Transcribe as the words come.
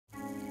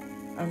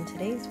on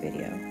today's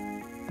video.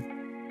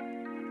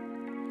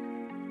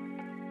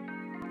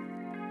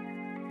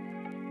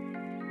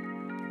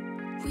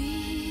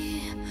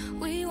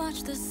 We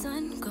watch the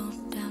sun go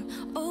down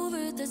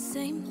over the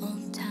same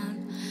old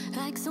town,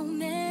 like so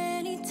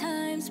many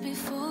times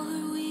before.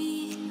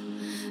 We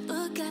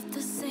look at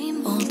the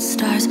same old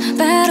stars,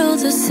 battle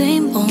the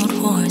same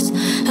old wars,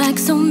 like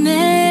so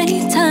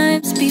many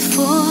times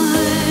before.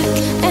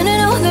 And I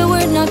know that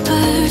we're not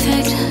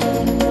perfect,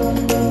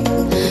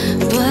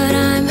 but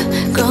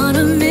I'm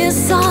gonna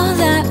miss all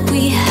that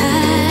we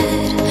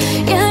had.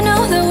 Yeah, I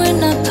know that we're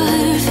not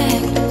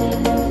perfect,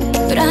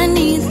 but I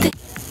need this.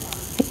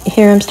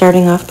 Here I'm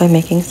starting off by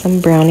making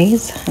some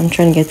brownies. I'm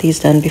trying to get these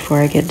done before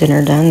I get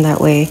dinner done. That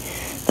way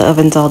the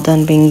oven's all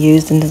done being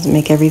used and doesn't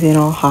make everything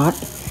all hot.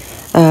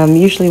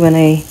 Usually when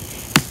I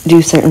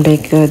do certain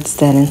baked goods,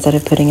 then instead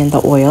of putting in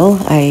the oil,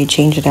 I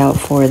change it out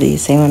for the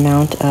same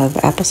amount of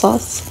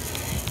applesauce.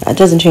 It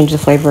doesn't change the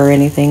flavor or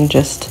anything,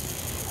 just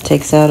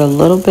takes out a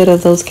little bit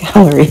of those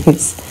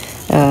calories.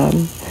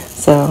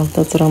 So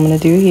that's what I'm going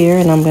to do here,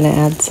 and I'm going to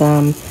add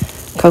some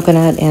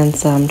coconut and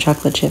some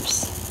chocolate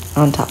chips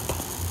on top.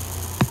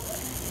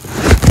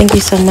 Thank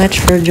you so much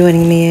for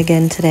joining me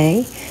again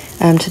today.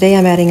 Today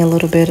I'm adding a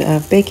little bit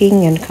of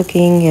baking and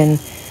cooking and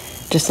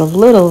just a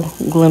little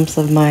glimpse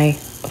of my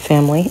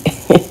family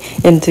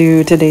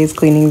into today's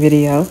cleaning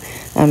video.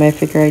 I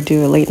figure I'd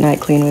do a late night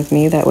clean with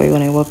me. That way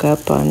when I woke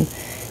up on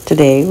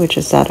today, which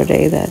is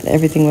Saturday, that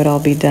everything would all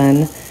be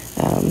done,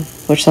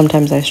 which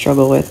sometimes I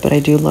struggle with, but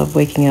I do love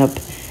waking up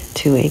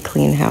to a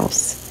clean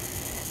house.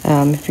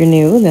 If you're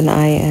new, then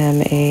I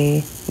am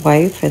a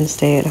wife and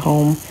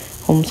stay-at-home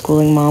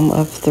homeschooling mom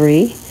of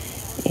 3,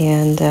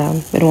 and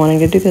been wanting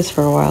to do this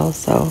for a while,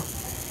 so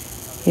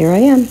here I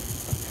am.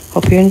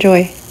 Hope you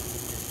enjoy.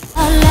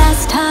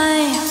 Last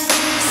time,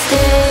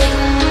 stay.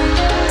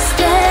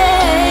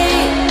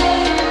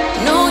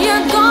 No,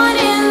 you're gone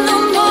in the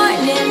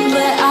morning,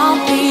 but I'll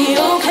be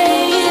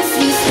okay if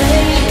you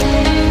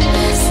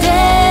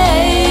stay.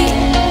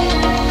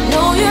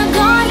 No, you're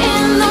gone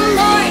in the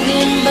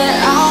morning, but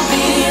I'll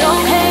be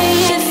okay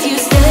if you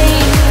stay.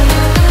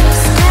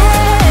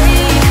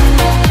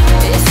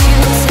 If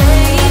you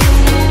stay.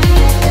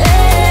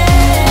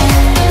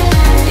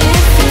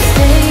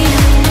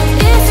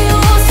 If you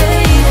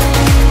stay.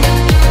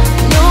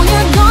 No,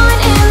 you're gone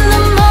in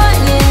the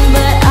morning,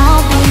 but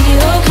I'll be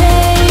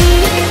okay.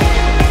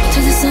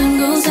 Till the sun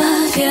goes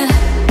up, yeah,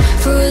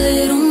 for a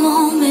little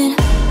moment.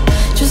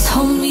 Just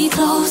hold me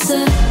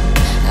closer,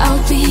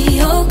 I'll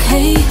be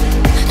okay.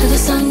 Till the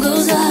sun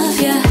goes up,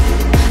 yeah,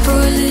 for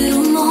a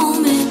little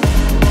moment.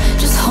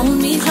 Just hold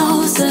me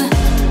closer,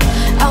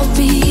 I'll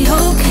be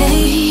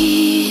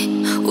okay.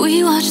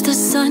 We watch the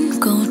sun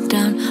go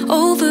down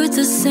over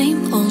the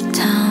same old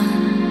town.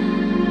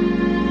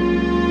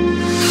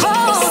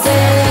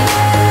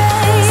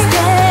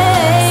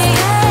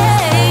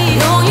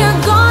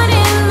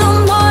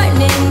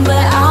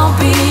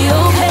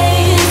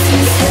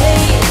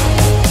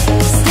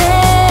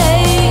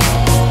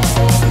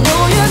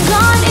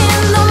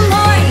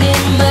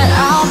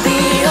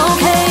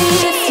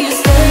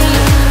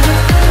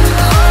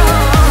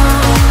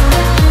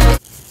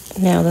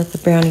 Now that the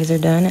brownies are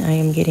done, I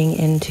am getting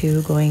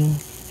into going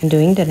and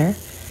doing dinner.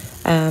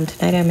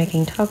 Tonight I'm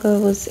making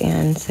tacos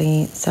and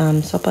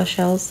some sopa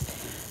shells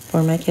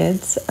for my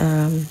kids.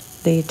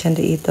 They tend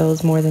to eat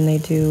those more than they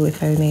do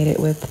if I made it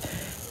with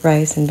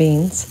rice and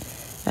beans.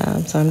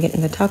 So I'm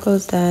getting the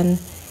tacos done,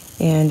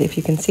 and if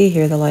you can see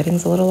here, the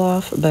lighting's a little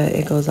off, but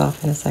it goes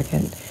off in a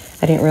second.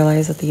 I didn't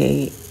realize that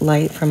the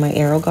light from my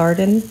Aero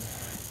Garden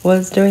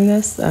was doing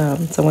this,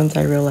 so once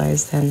I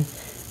realized, then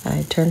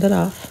I turned it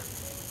off.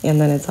 And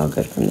then it's all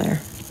good from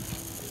there.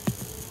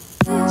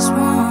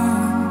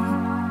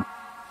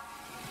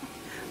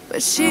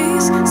 But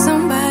she's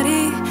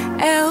somebody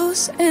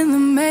else in the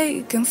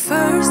making.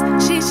 First,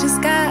 she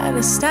just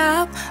gotta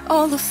stop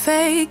all the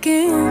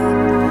faking,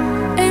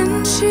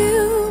 and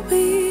she'll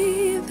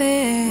be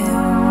there.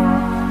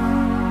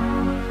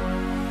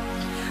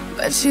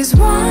 But she's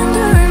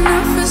wondering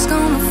if it's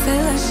gonna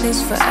feel like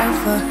this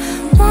forever.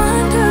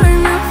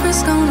 Wondering if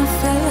it's gonna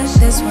feel like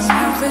this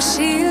whenever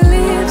she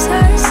leaves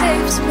her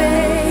safe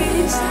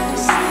space.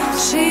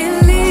 She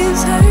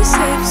leaves her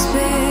safe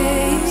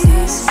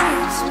space.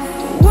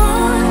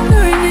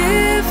 Wondering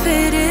if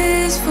it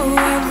is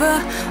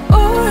forever,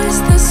 or is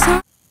the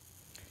sun.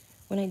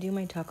 When I do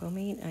my taco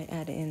meat, I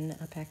add in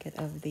a packet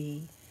of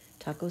the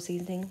taco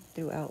seasoning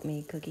throughout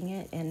me cooking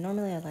it. And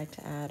normally I like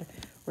to add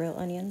real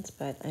onions,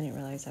 but I didn't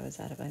realize I was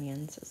out of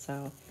onions.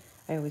 So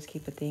I always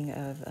keep a thing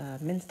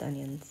of minced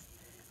onions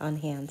on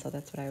hand, so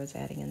that's what I was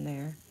adding in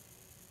there.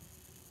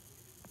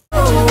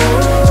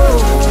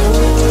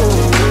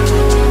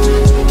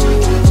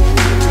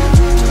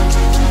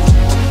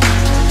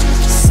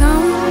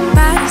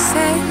 Somebody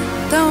said,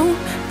 don't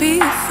be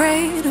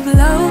afraid of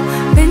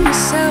loving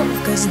yourself,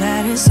 'cause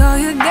that is all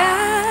you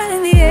got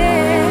in the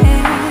end.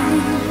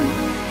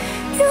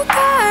 You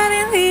got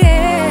in the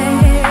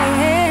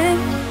end.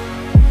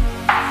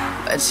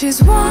 But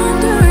she's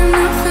wondering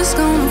if it's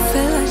gonna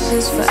feel like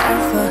this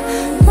forever.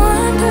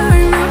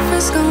 Wondering if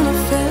it's gonna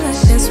feel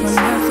like this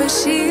whenever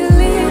she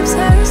leaves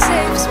her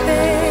safe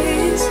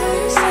space.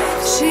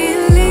 She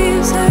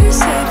leaves her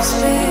safe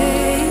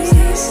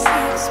space.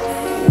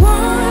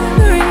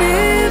 Wondering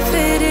if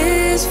it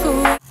is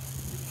for.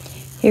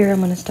 Here I'm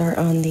going to start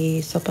on the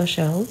sopa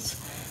shells.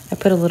 I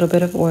put a little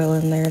bit of oil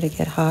in there to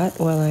get hot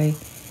while I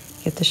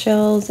get the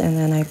shells, and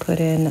then I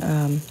put in,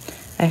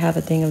 I have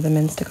a thing of the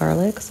minced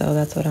garlic, so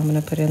that's what I'm going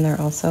to put in there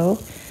also.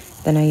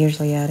 Then I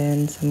usually add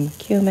in some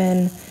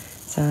cumin,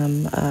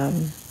 some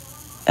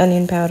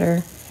onion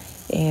powder,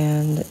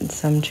 and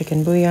some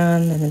chicken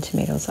bouillon, and then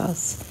tomato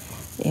sauce,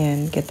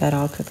 and get that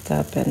all cooked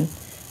up. And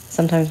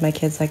sometimes my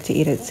kids like to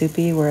eat it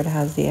soupy where it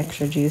has the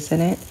extra juice in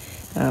it.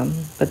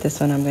 But this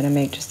one I'm going to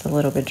make just a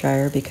little bit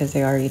drier because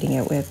they are eating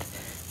it with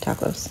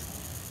tacos.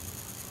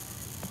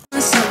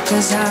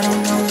 Cause I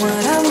don't know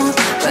what I want,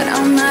 but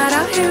I'm not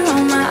out here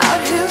on my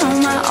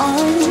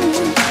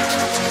own.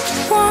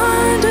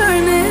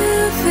 Wondering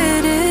if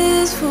it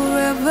is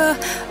forever,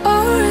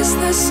 or is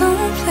there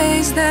some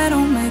place that'll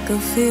make her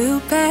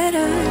feel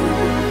better?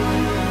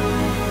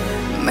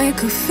 Make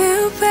her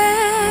feel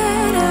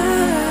better,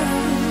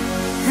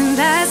 and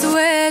that's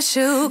where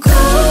she'll go.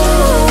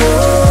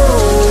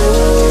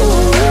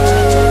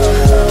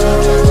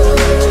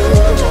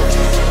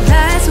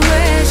 That's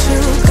where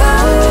she'll go.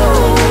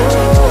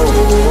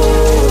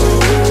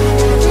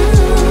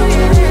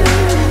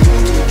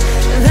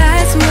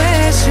 That's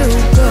where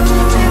she'll go.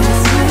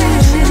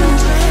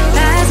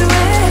 That's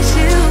where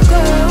she'll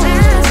go.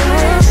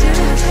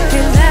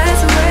 Yeah,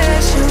 that's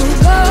where she'll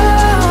go.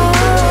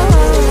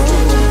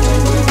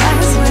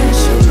 That's where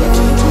she'll go.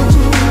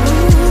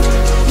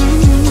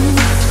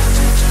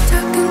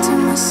 Talking to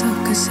myself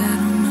cause I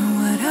don't know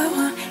what I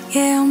want.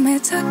 Yeah, I'm here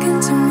talking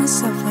to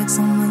myself like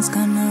someone's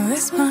gonna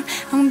respond.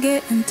 I'm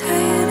getting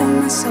tired of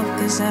myself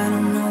cause I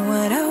don't know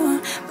what I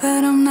want,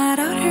 but I'm not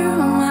out here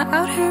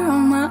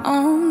on my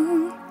own.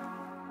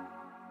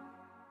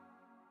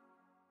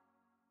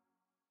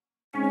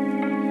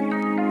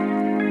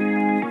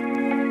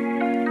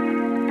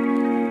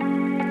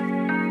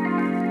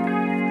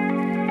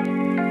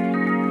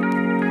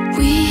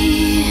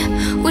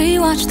 We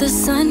watch the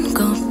sun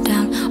go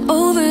down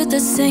over the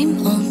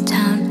same old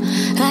town,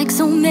 like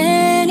so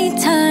many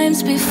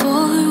times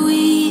before.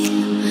 We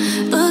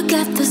look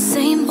at the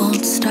same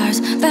old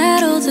stars,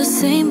 battle the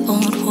same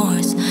old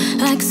wars,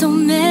 like so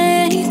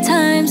many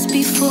times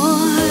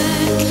before.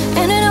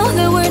 And I know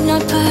that we're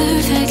not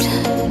perfect,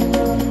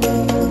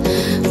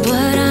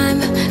 but I'm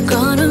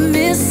gonna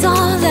miss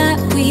all that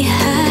we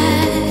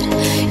had.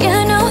 Yeah,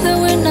 I know that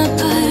we're not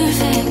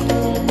perfect,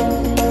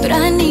 but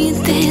I need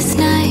this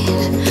night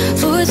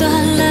for the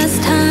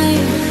last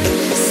time.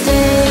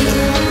 Stay,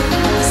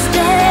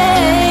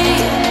 stay.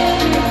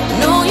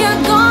 No,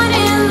 you're gone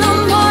in the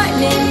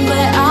morning,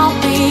 but I'll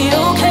be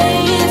okay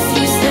if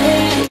you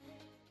stay.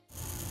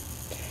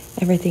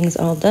 Everything's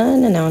all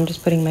done, and now I'm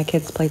just putting my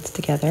kids' plates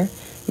together.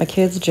 My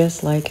kids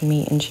just like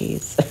meat and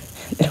cheese.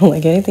 They don't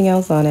like anything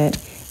else on it.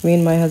 Me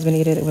and my husband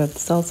eat it with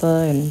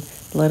salsa and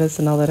lettuce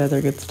and all that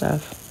other good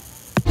stuff.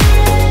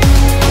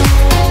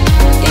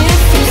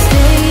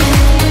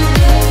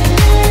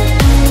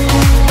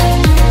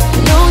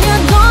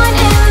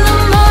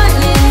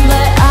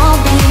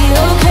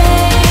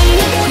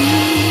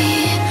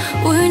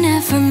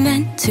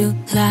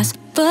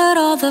 But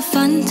all the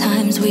fun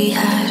times we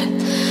had,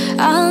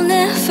 I'll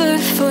never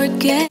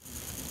forget.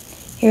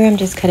 Here I'm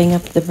just cutting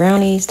up the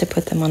brownies to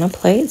put them on a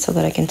plate so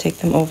that I can take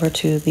them over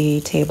to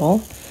the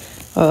table.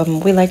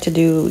 We like to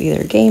do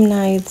either game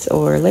nights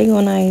or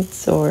Lego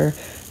nights or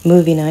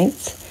movie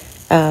nights.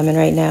 And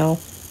right now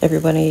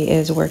everybody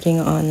is working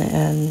on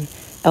an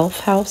Elf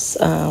House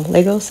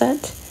Lego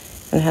set,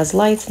 and it has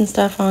lights and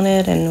stuff on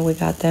it, and we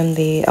got them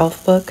the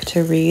Elf book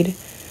to read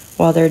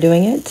while they're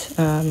doing it.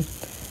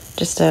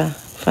 Just a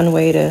fun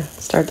way to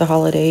start the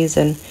holidays,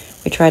 and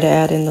we try to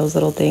add in those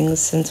little things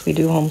since we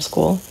do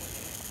homeschool.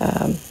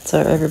 So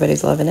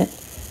everybody's loving it.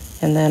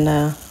 And then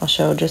I'll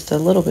show just a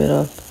little bit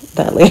of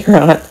that later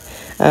on.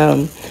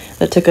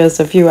 It took us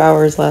a few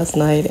hours last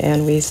night,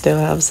 and we still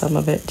have some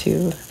of it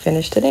to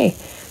finish today.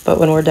 But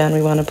when we're done,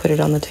 we want to put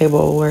it on the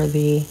table where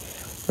the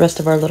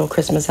rest of our little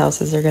Christmas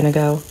houses are going to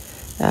go.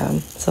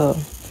 So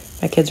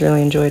my kids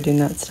really enjoy doing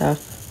that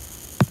stuff.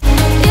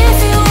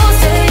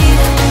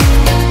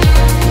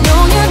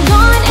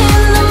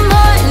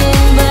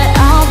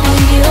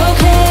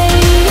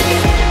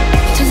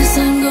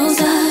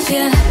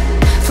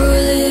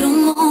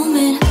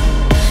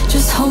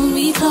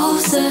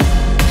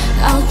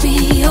 I'll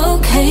be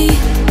okay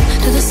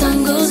till the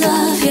sun goes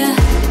off, yeah.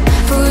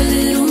 For a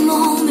little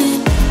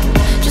moment,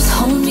 just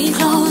hold me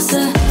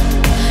closer.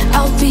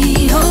 I'll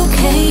be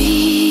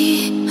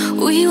okay.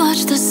 We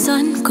watch the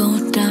sun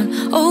go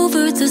down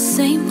over the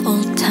same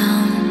old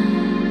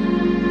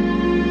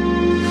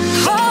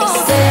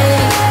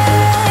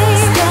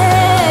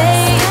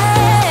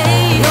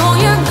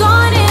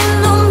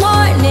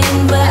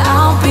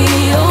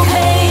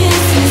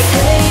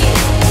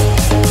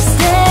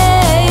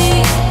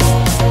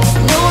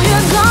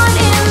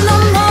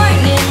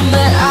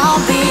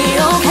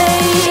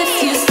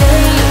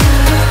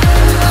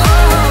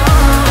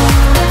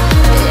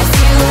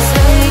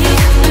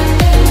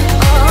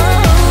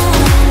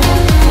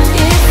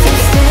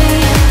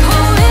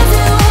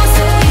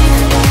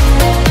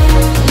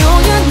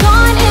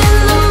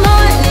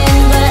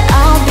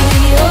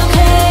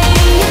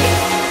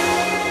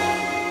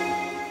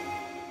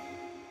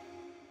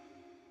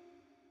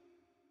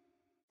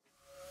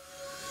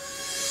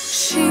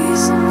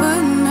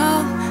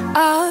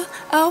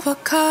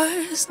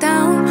cards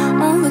down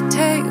on the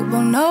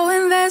table,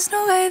 knowing there's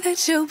no way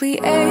that you'll be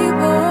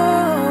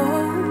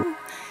able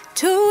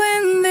to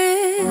win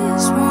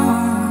this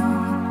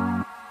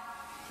one.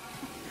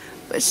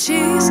 But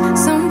she's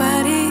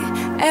somebody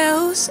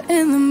else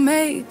in the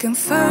making.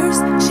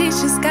 First, she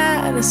just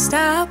gotta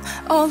stop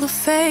all the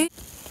fake.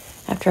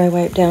 After I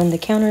wiped down the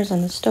counters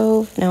on the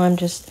stove, now I'm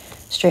just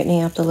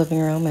straightening out the living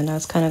room, and I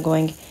was kind of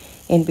going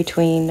in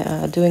between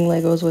doing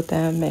Legos with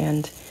them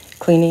and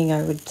cleaning.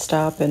 I would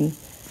stop and,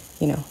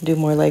 do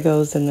more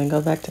Legos and then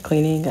go back to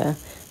cleaning.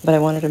 But I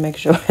wanted to make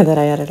sure that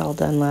I had it all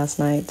done last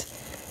night,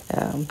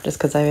 just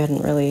because I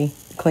hadn't really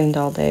cleaned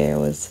all day. I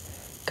was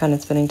kind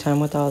of spending time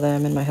with all of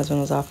them, and my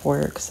husband was off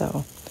work,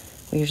 so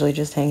we usually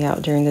just hang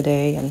out during the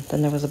day. And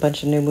then there was a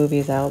bunch of new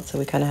movies out, so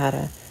we kind of had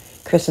a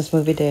Christmas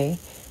movie day.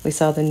 We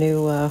saw the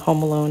new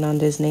Home Alone on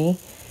Disney.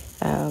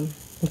 I'm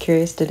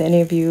curious, did any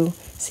of you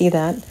see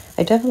that?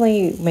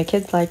 My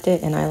kids liked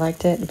it and I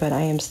liked it, but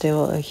I am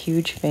still a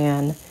huge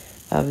fan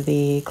of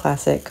the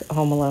classic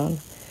Home Alone.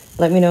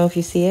 Let me know if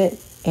you see it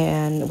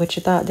and what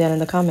you thought down in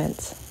the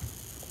comments.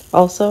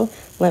 Also,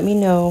 let me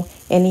know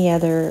any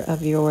other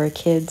of your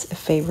kids'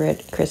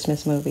 favorite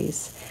Christmas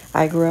movies.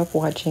 I grew up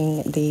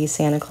watching the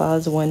Santa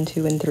Claus 1,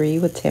 2, and 3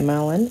 with Tim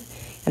Allen,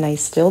 and I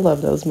still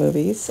love those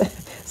movies.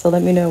 So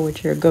let me know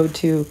what your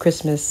go-to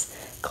Christmas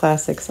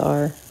classics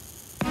are.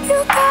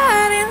 You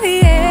got in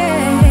the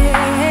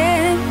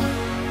end,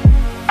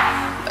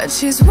 but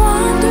she's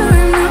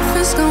wondering if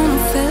it's gonna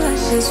feel like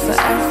this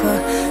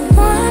forever.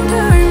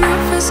 Wondering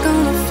if it's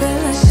gonna feel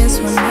like this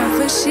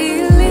whenever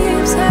she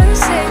leaves her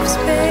safe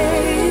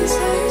space.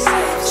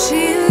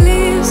 She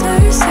leaves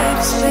her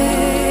safe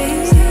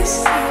space.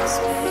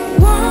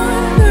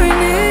 Wondering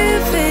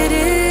if it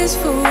is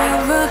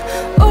forever,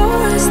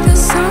 or is there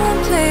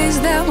some place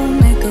that will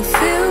make her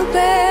feel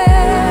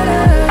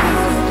better?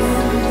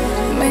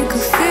 Make her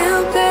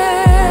feel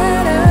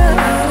better.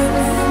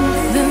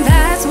 Then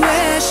that's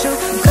where she'll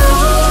go.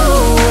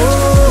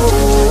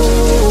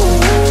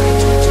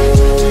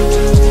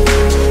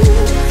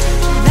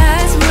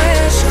 That's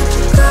where she'll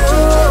go.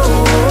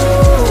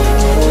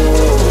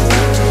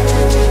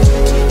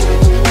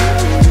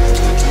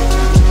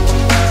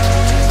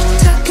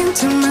 Talking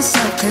to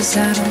myself, cause I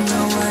don't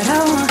know what I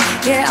want.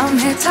 Yeah, I'm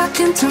here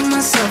talking to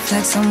myself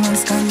like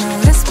someone's gonna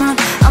respond.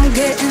 I'm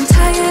getting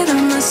tired of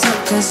myself,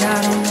 cause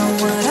I don't know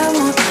what I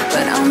want.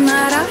 But I'm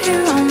not out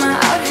here on my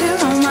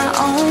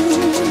own.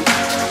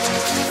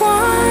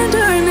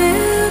 Wondering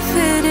if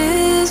it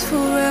is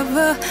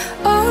forever,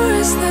 or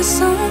is there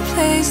some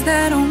place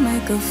that'll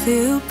make her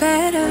feel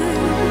better?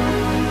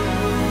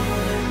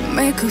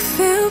 Make her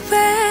feel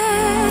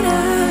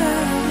better.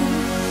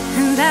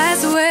 And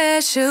that's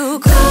where she'll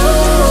go.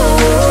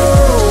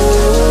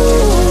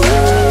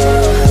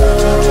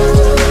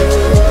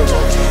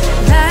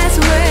 That's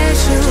where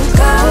she'll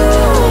go.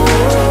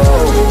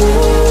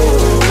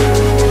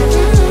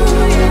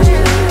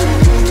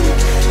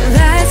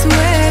 That's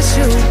where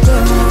she'll go.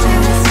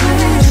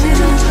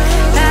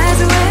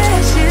 That's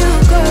where she'll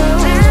go.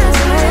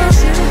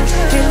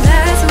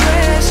 That's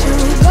where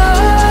she'll go.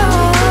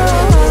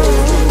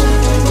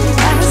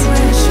 That's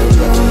where she'll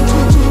go.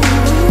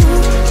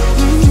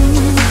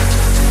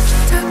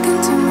 Talking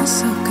to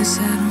myself, cause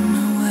I don't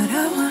know what I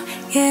want.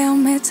 Yeah,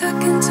 I'm here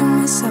talking to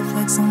myself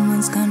like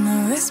someone's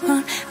gonna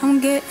respond. I'm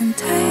getting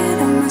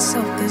tired of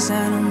myself, cause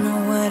I don't know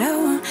what I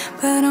want.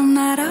 But I'm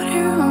not out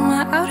here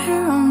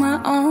on my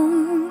own.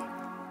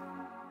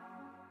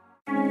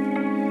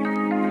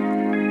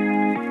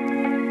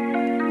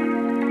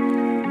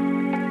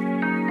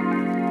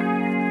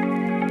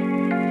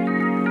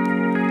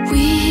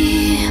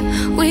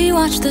 We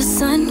watch the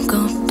sun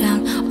go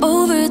down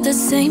over the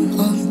same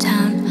old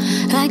town,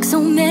 like so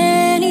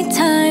many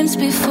times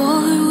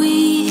before.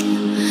 We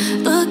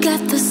look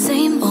at the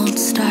same old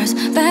stars,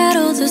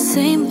 battle the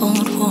same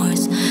old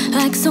wars,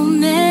 like so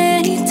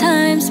many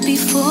times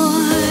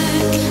before.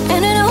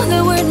 And I know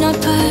that we're not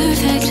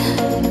perfect,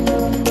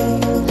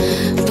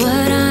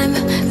 but I'm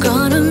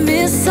gonna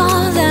miss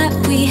all that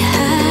we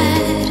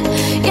had.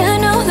 Yeah, I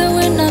know that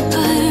we're not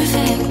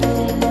perfect,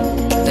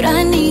 but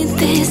I need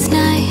this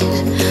night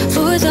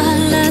for the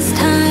last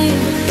time.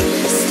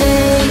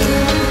 Stay,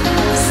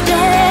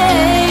 stay.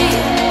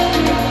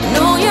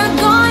 No, you're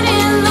gone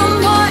in the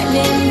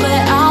morning,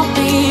 but I'll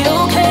be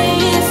okay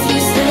if you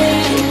stay.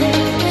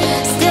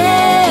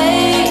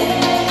 Stay.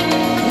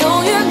 No,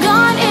 you're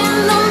gone in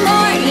the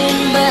morning,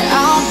 but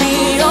I'll be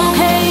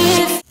okay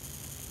if...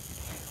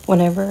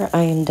 Whenever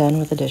I am done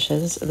with the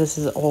dishes, this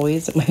is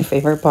always my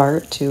favorite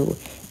part, to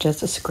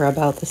just scrub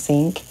out the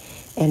sink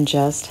and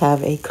just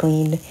have a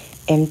clean,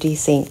 empty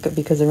sink,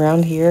 because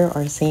around here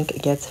our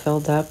sink gets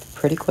filled up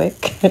pretty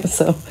quick.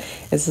 So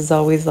this is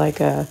always like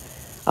a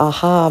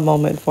aha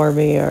moment for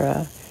me,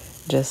 or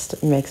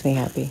just makes me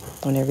happy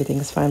when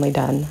everything's finally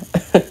done.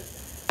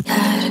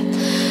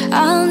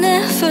 I'll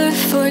never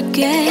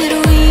forget,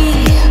 we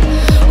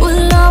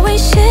will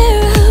always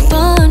share a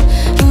bond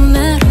no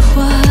matter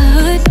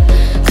what,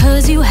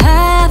 'cause you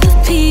have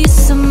a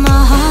piece of my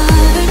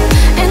heart.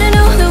 And I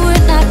know that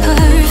we're not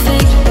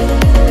perfect,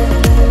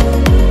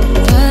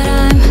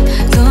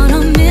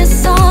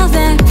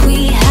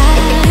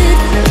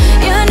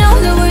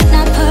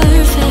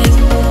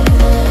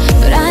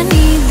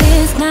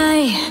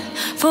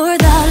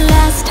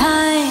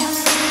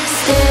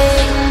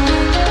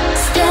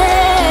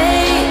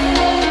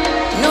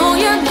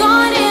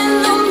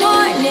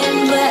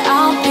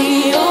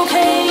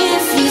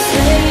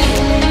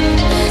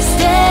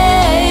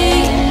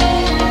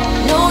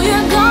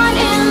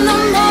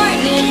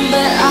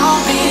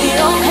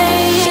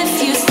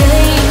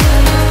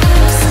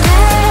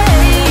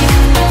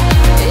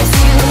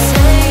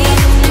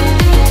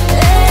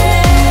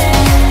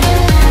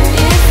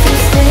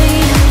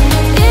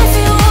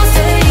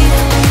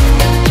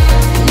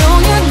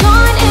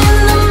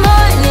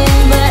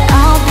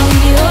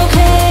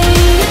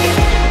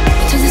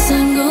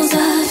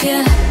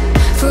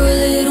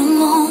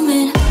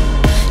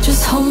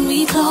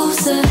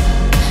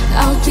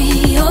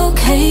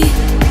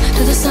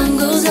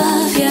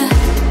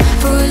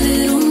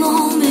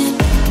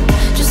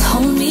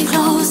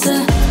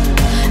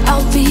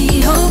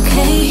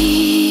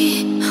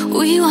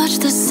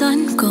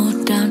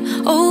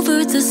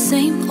 over the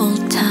same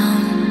old town.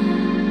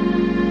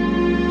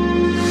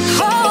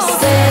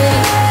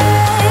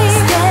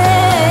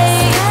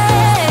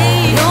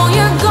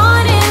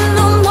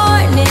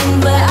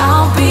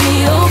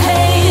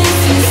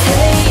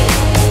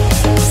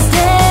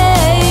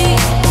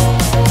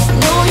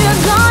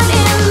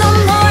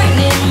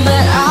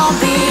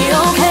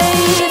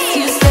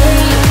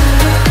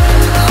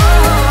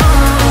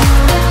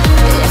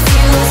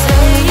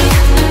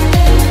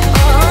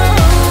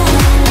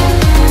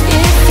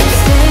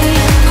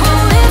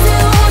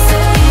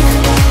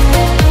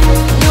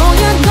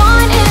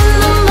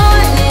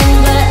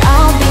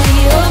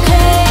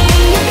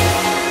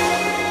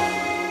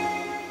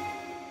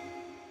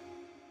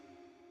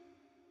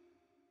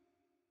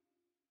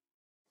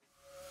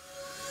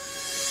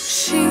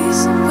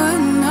 She's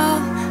putting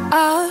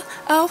all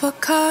of her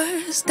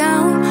cards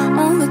down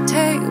on the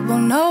table,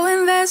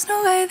 knowing there's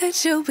no way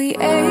that you'll be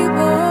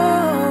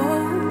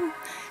able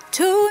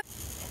to.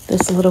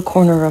 This little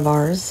corner of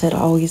ours, it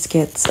always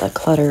gets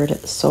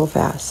cluttered so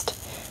fast.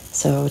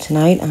 So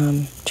tonight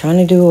I'm trying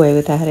to do away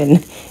with that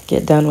and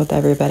get done with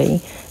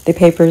everybody. The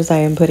papers, I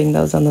am putting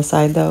those on the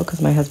side though,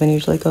 because my husband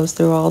usually goes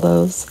through all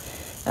those.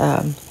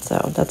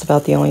 So that's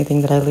about the only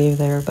thing that I leave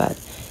there, but it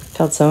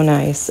felt so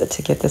nice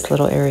to get this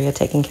little area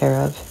taken care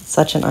of. It's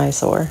such an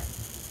eyesore.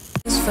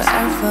 It's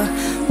forever,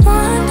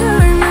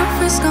 wondering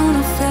if it's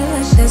gonna feel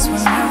like this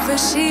whenever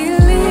she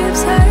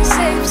leaves her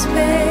safe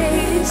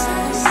space.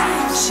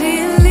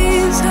 She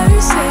leaves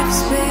her safe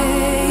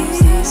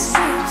space.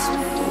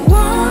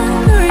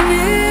 Wondering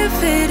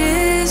if it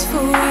is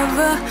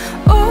forever,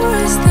 or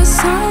is there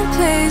some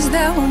place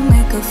that will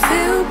make her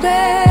feel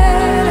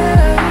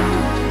better?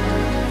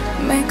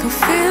 Make her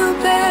feel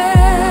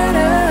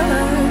better.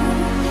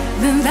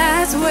 Then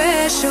that's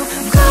where she'll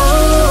go.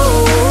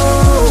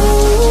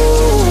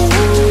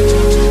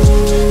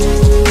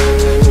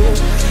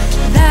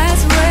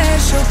 That's where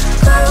she'll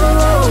go.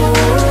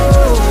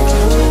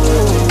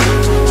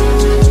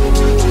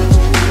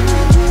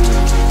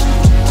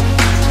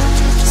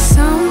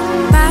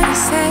 Somebody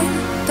say,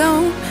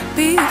 don't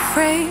be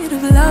afraid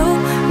of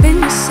loving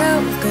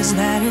yourself, 'cause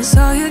that is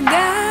all you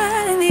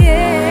got in the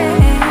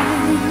end.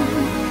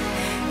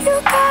 You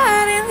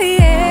got in the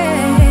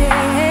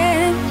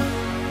end.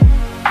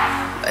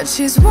 But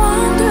she's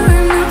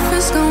wondering if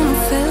it's gonna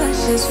feel like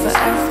she's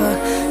forever.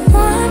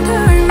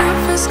 Wondering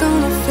if it's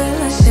gonna feel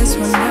like this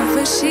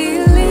whenever she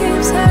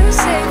leaves her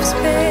safe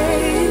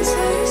space.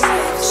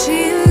 She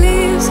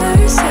leaves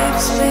her safe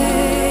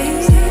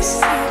space.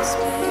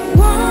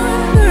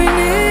 Wondering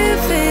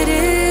if it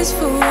is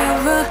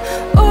forever,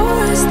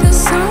 or is there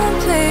some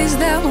place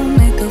that will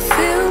make her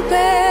feel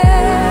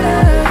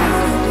better?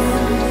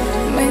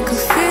 Make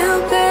her feel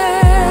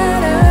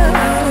better.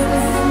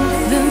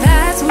 Then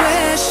that's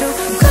where she'll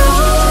go.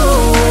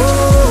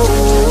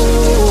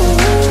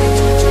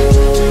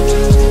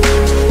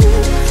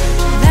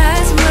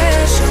 That's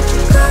where she'll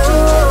go.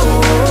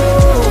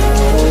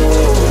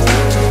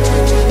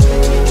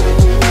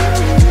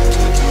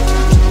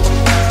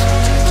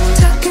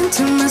 Talking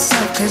to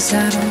myself 'cause I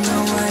don't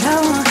know what I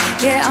want.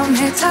 Yeah, I'm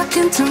here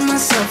talking to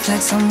myself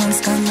like someone's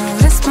gonna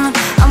respond.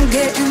 I'm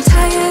getting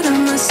tired of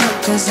myself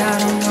 'cause I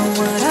don't know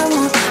what I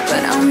want.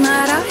 But I'm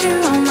not out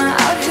here on my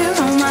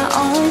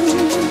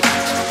own.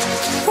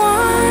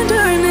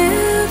 Wondering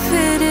if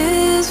it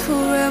is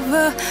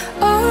forever,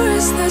 or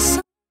is there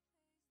some.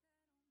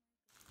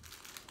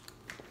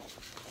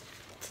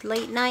 It's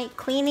late night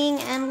cleaning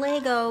and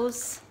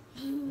Legos.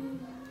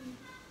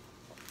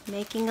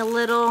 Making a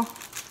little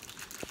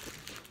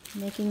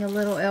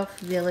elf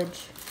village.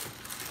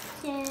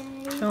 Yay.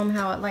 Show them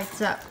how it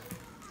lights up.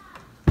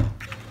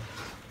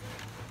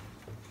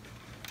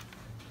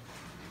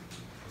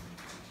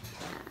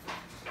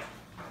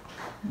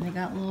 And they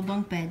got little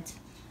bunk beds.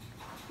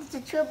 It's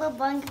a triple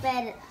bunk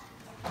bed.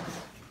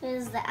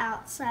 Here's the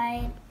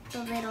outside,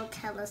 the little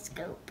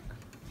telescope.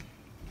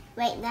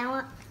 Right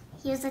now,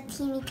 here's a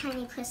teeny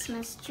tiny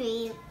Christmas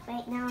tree.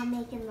 Right now I'm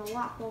making the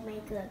waffle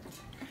maker.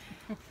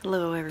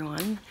 Hello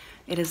everyone.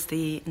 It is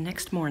the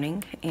next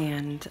morning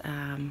and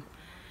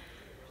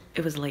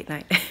it was a late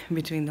night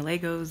between the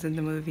Legos and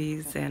the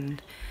movies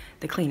and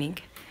the cleaning.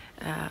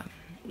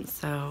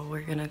 So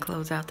we're gonna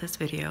close out this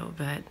video,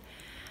 but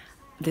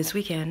this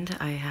weekend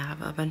I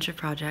have a bunch of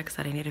projects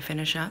that I need to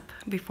finish up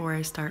before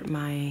I start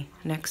my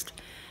next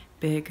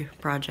big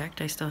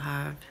project. I still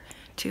have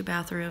 2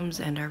 bathrooms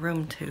and a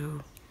room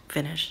to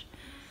finish.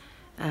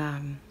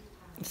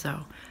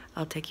 So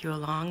I'll take you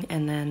along,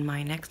 and then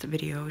my next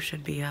video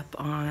should be up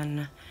on,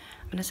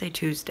 I'm gonna say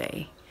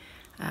Tuesday,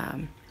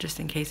 just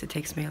in case it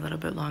takes me a little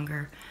bit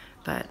longer.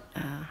 But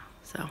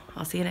so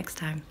I'll see you next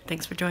time.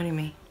 Thanks for joining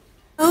me.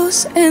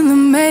 In the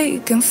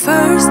making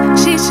first,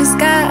 she just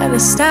gotta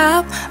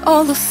stop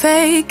all the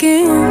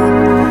faking,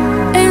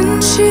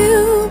 and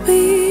she'll be